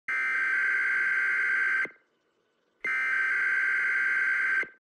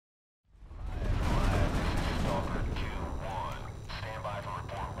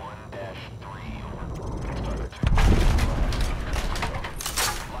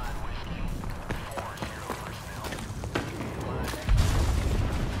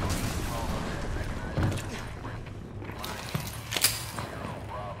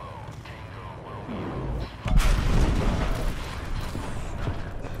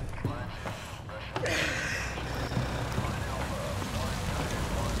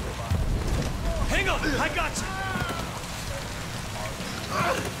got you!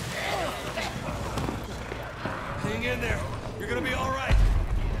 Hang in there. You're gonna be all right.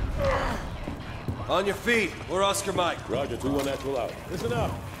 On your feet. We're Oscar Mike. Roger, 2-1 actual out. Listen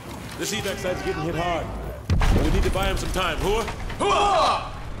up. This evac site's getting hit hard. But we need to buy him some time. Hooah? Hooah!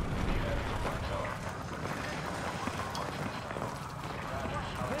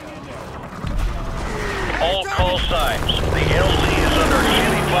 All call signs. The LZ is under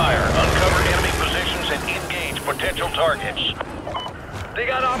heavy fire. Uncover enemy positions and engage potential targets. They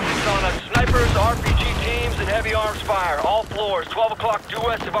got optics on us. Snipers, RPG teams, and heavy arms fire. All floors. 12 o'clock due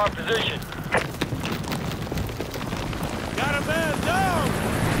west of our position. Got a man down!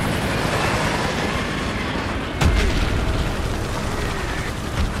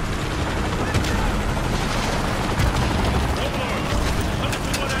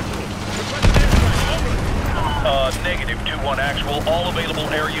 Negative 2-1 actual. All available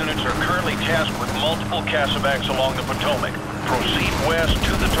air units are currently tasked with multiple Casevacs along the Potomac. Proceed west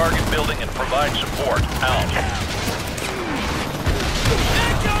to the target building and provide support. Out.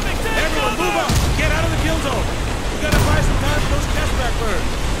 Everyone, move up! Get out of the kill zone! We gotta buy some time for those Casevac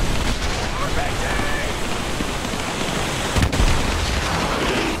birds.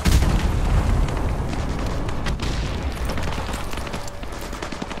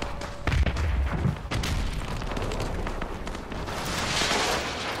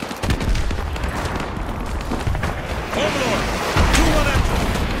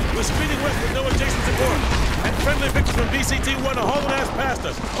 We're speeding west with no adjacent support. And friendly victors from BCT-1 are hauling ass past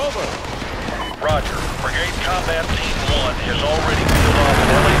us. Over. Roger. Brigade Combat Team 1 has already peeled off an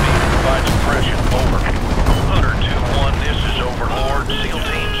LAV to provide suppression. Over. Hunter 2-1, this is Overlord. SEAL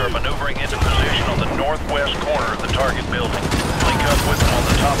teams are maneuvering into position on the northwest corner of the target building. Link up with them on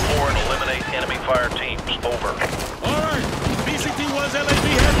the top floor and eliminate enemy fire teams. Over. All right. BCT-1's LAV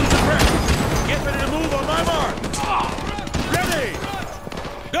has been suppressed. Get ready to move on my mark. Ready!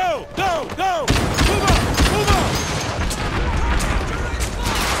 Go! Go! Go! Move up! Move up!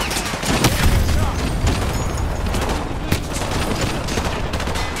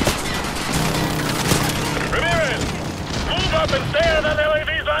 Ramirez! Move up and stay out of that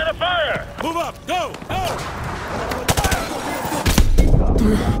LAV's line of fire! Move up! Go! Go!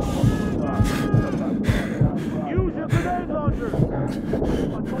 Use your grenade launcher!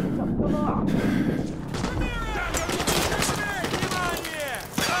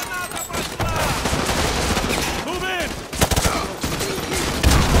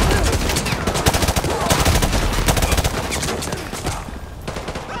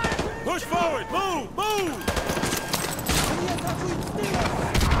 Push forward! Move! Move!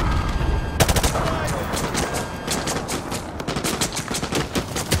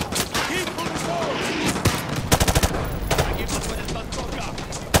 Keep moving forward!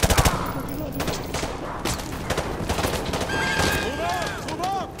 Move up! Move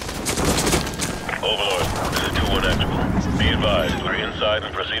up! Overlord, this is 2-1 actual. Be advised, we're inside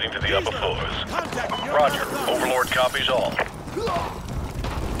and proceeding to the upper floors. Roger. Overlord copies all.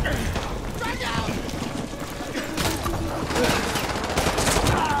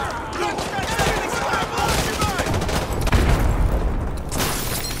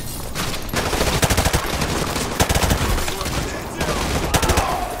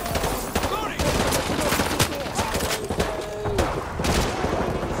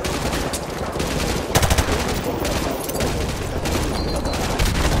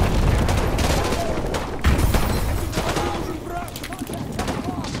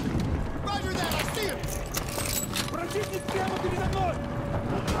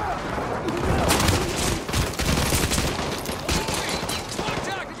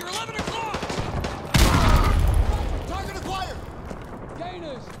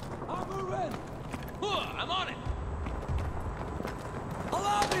 I'm on it!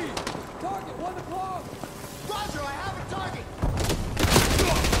 Alabi! Target, 1 o'clock! Roger, I have a target!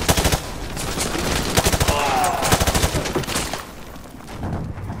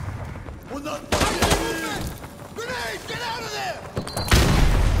 We're not fighting! Grenade! Get out of there!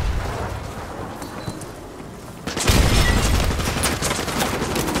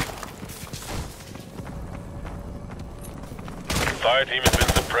 Fire team has been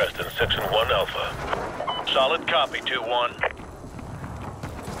suppressed in Section 1 Alpha. Solid copy, 2-1.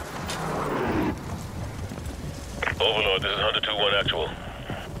 Overlord, this is Hunter 2-1 actual.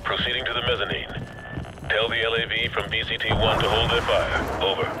 Proceeding to the mezzanine. Tell the LAV from BCT-1 to hold their fire.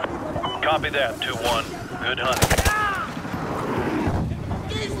 Over. Copy that, 2-1. Good hunting.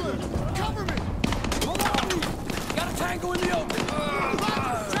 Giesler! Cover me! Alabi! Got a tango in the open!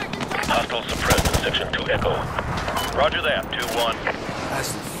 Hostile suppressed in Section 2 Echo. Roger that, 2-1.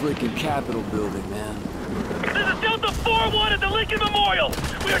 That's the freaking Capitol building, man. This is Delta 4-1 at the Lincoln Memorial.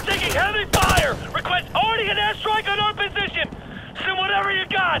 We are taking heavy fire. Request already an airstrike on our position. Send whatever you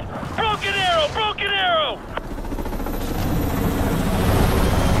got. Broken arrow, broken arrow.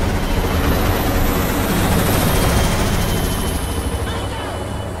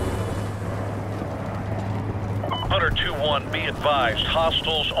 Hunter 2-1, be advised,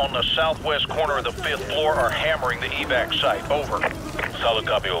 hostiles on the southwest corner of the 5th floor are hammering the evac site. Over. Solid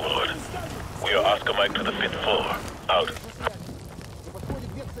copy, Overlord. We are Oscar Mike to the 5th floor. Out.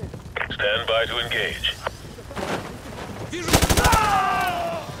 Stand by to engage.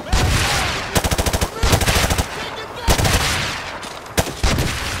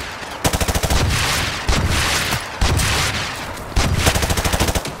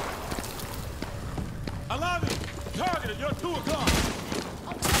 Alavi, targeted, you're 2 o'clock.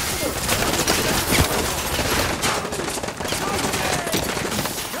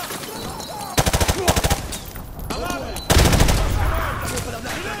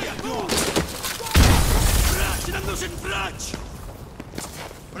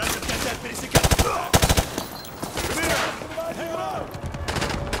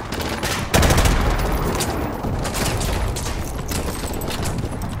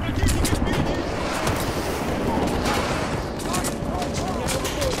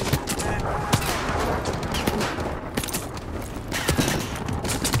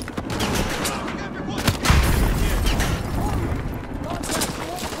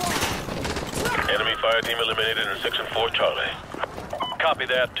 Enemy fire team eliminated in Section 4, Charlie. Copy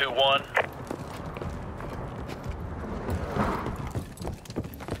that, 2-1.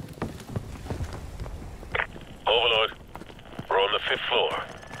 Overlord, we're on the 5th floor.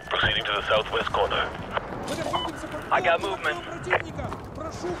 Proceeding to the southwest corner. I got movement.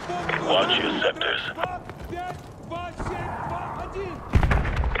 Watch your sectors.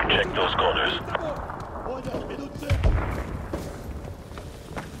 Check those corners.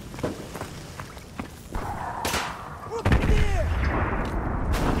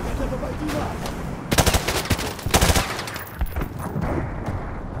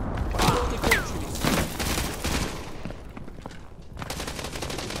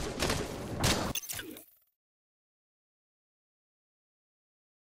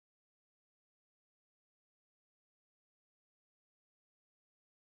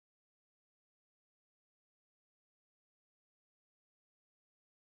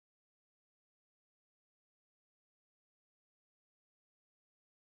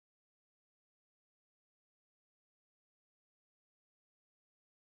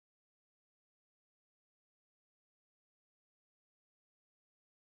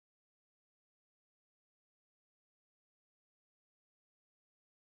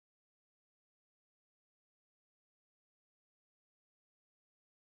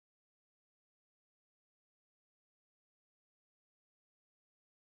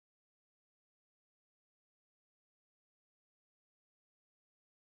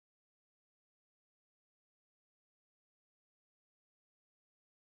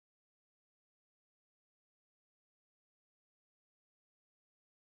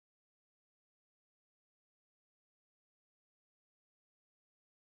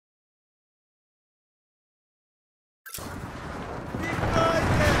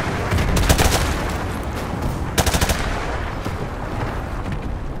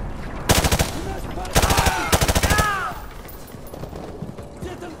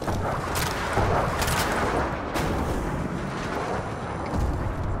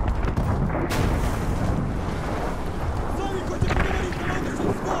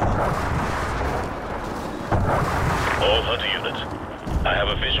 All Hunter units, I have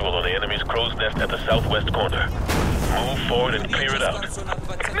a visual on the enemy's crow's nest at the southwest corner. Move forward and clear it out.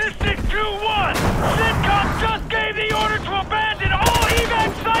 Mystic 2-1! CENTCOM just gave the order to abandon all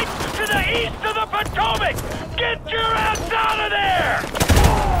evac sites to the east of the Potomac! Get your ass out of there!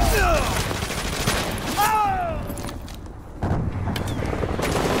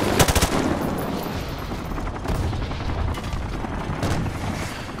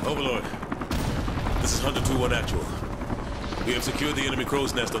 Overlord, this is Hunter 2-1 actual. We have secured the enemy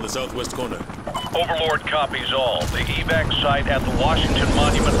crow's nest on the southwest corner. Overlord copies all. The evac site at the Washington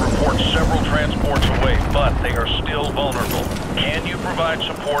Monument reports several transports away, but they are still vulnerable. Can you provide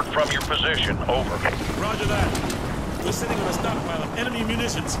support from your position? Over. Roger that. We're sitting on a stockpile of enemy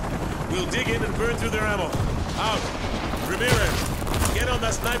munitions. We'll dig in and burn through their ammo. Out. Ramirez, get on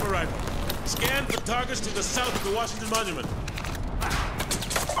that sniper rifle. Scan for targets to the south of the Washington Monument.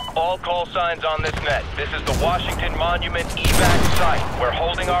 All call signs on this net. This is the Washington Monument evac site. We're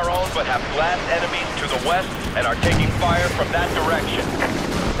holding our own, but have blast enemies to the west and are taking fire from that direction.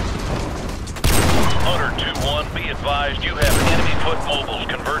 Hunter 2-1, be advised you have enemy foot mobiles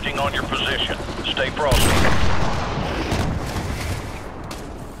converging on your position. Stay frosty.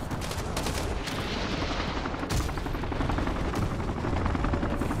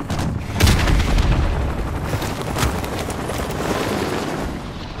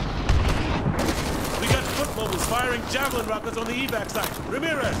 Firing javelin rockets on the evac site.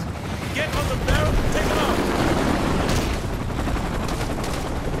 Ramirez, get on the barrel and take them out.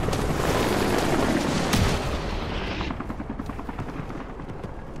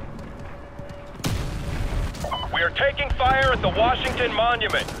 We are taking fire at the Washington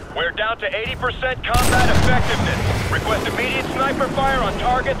Monument. We're down to 80% combat effectiveness. Request immediate sniper fire on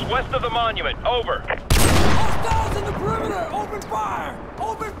targets west of the monument. Over. Hostiles in the perimeter! Open fire!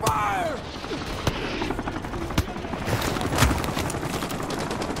 Open fire!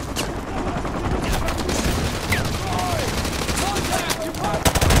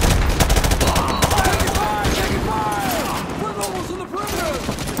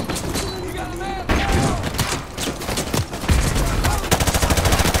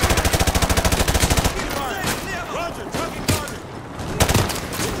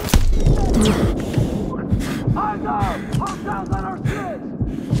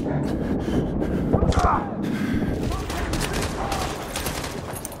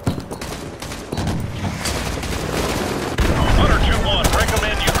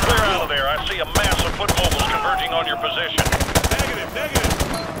 on your position. Negative.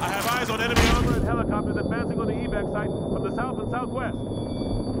 I have eyes on enemy armor and helicopters advancing on the evac site from the south and southwest.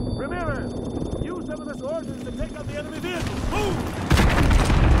 Ramirez, use some of this ordnance to take out the enemy vehicles. Move!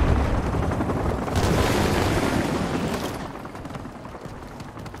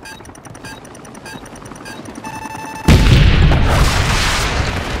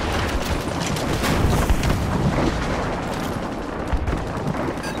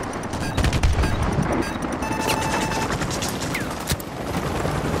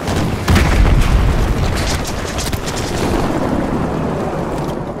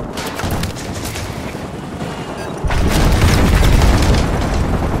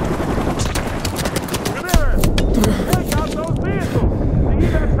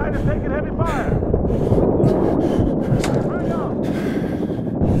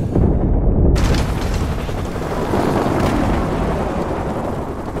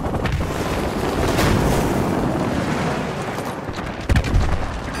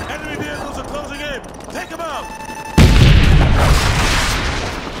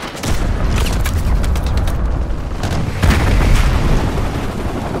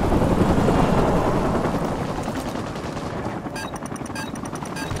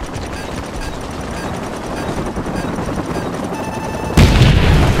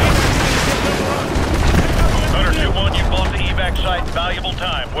 Valuable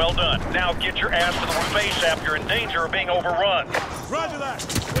time. Well done. Now get your ass to the roof ASAP. You're in danger of being overrun. Roger that.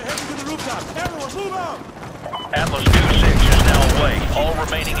 We're heading to the rooftop. Everyone, move out! Atlas 2-6 is now away. All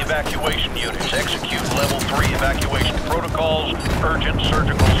remaining evacuation units execute level 3 evacuation protocols. Urgent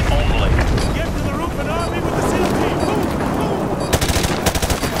surgicals only. Get to the roof and army with the SEAL team. Move!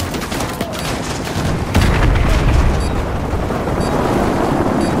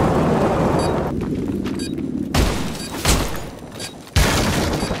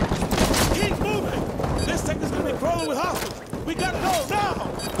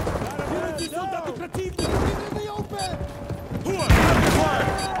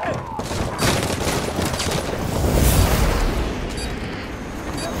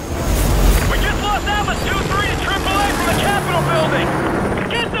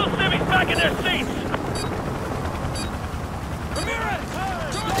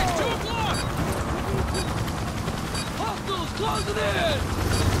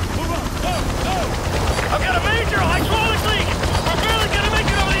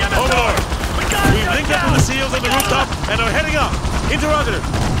 Interrogator.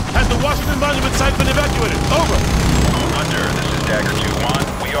 Has the Washington Monument site been evacuated? Over. Hunter, this is Dagger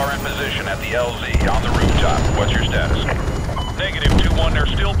 2-1. We are in position at the LZ on the rooftop. What's your status? Negative 2-1. They're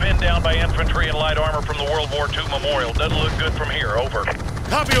still pinned down by infantry and light armor from the World War II Memorial. Doesn't look good from here. Over.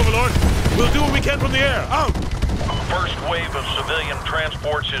 Copy, Overlord. We'll do what we can from the air. Out. First wave of civilian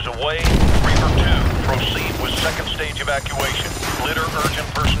transports is away. Reaper 2, proceed with second stage evacuation. Litter urgent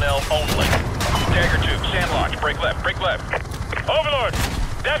personnel only. Dagger 2, sand launch. Break left. Break left. Overlord!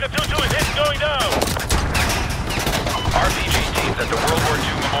 Dagger 2-2 is hit and going down! RPG teams at the World War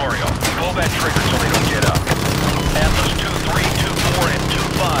II Memorial. Pull that trigger so they don't get up. Atlas 2-3, 2-4, and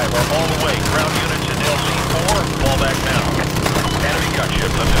 2-5 are all away. Ground units in LZ-4, fall back now. Enemy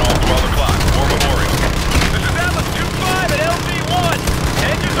gunship left in all 12 o'clock. War Memorial. This is Atlas 2-5 at LZ-1.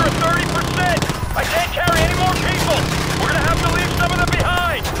 Engines are 30%. I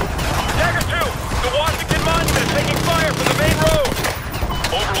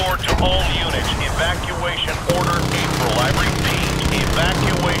All units, evacuation order April. I repeat,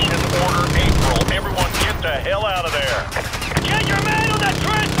 evacuation order April. Everyone get the hell out of there. Get your man on that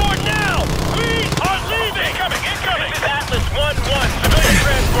transport now! We are leaving! Incoming, incoming! This is Atlas 1-1. Civilian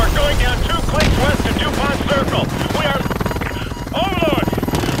transport going down 2 clicks west of DuPont Circle. We are... Overlord!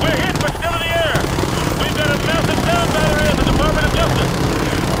 We're hit but still in the air. We've got a massive sound battery at the Department of Justice.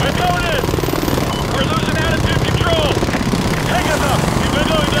 We're going in. We're losing attitude control. Hang us up. If we're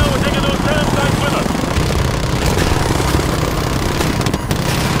going down, we're taking those sound sites with us.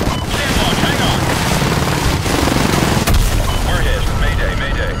 Stand on, hang on. We're hit. Mayday,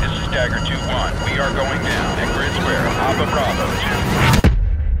 mayday. This is Dagger 2-1. We are going down at Grid Square. Alpha Bravo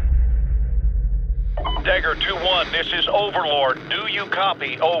 2. Dagger 2-1, this is Overlord. Do you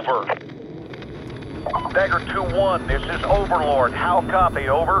copy? Over. Dagger 2-1, this is Overlord. How copy?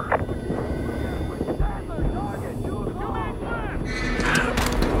 Over.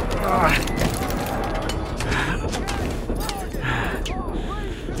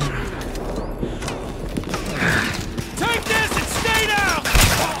 Take this and stay down!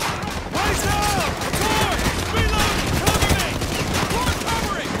 Rise up! Report! Reload! Cover me! Report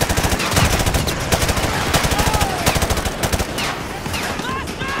covering!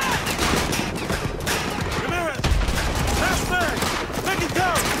 Ramirez! Last man! Make it go!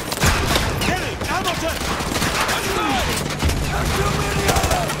 Kenny! Hamilton! Let's go! There's too many of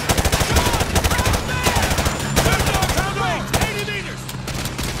them! Wait! 80 meters!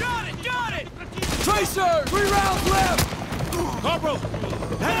 Got it! Got it! Tracer! 3 rounds left! Corporal!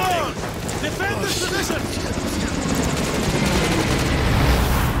 Hang on! Defend this position!